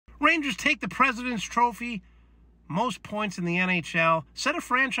Rangers take the President's Trophy, most points in the NHL, set a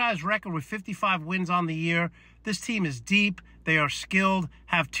franchise record with 55 wins on the year. This team is deep. They are skilled,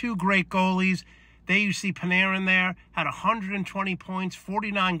 have two great goalies. You see Panarin there, had 120 points,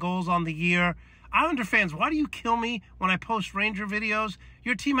 49 goals on the year. Islander fans, why do you kill me when I post Ranger videos?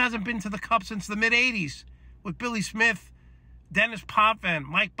 Your team hasn't been to the Cup since the mid-'80s with Billy Smith, Dennis Potvin,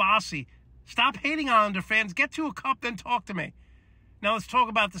 Mike Bossy. Stop hating Islander fans. Get to a Cup, then talk to me. Now let's talk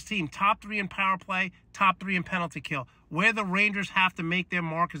about this team. Top 3 in power play, top 3 in penalty kill. Where the Rangers have to make their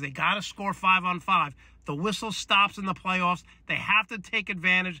mark is they got to score 5-on-5. The whistle stops in the playoffs. They have to take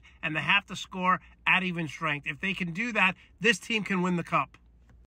advantage, and they have to score at even strength. If they can do that, this team can win the Cup.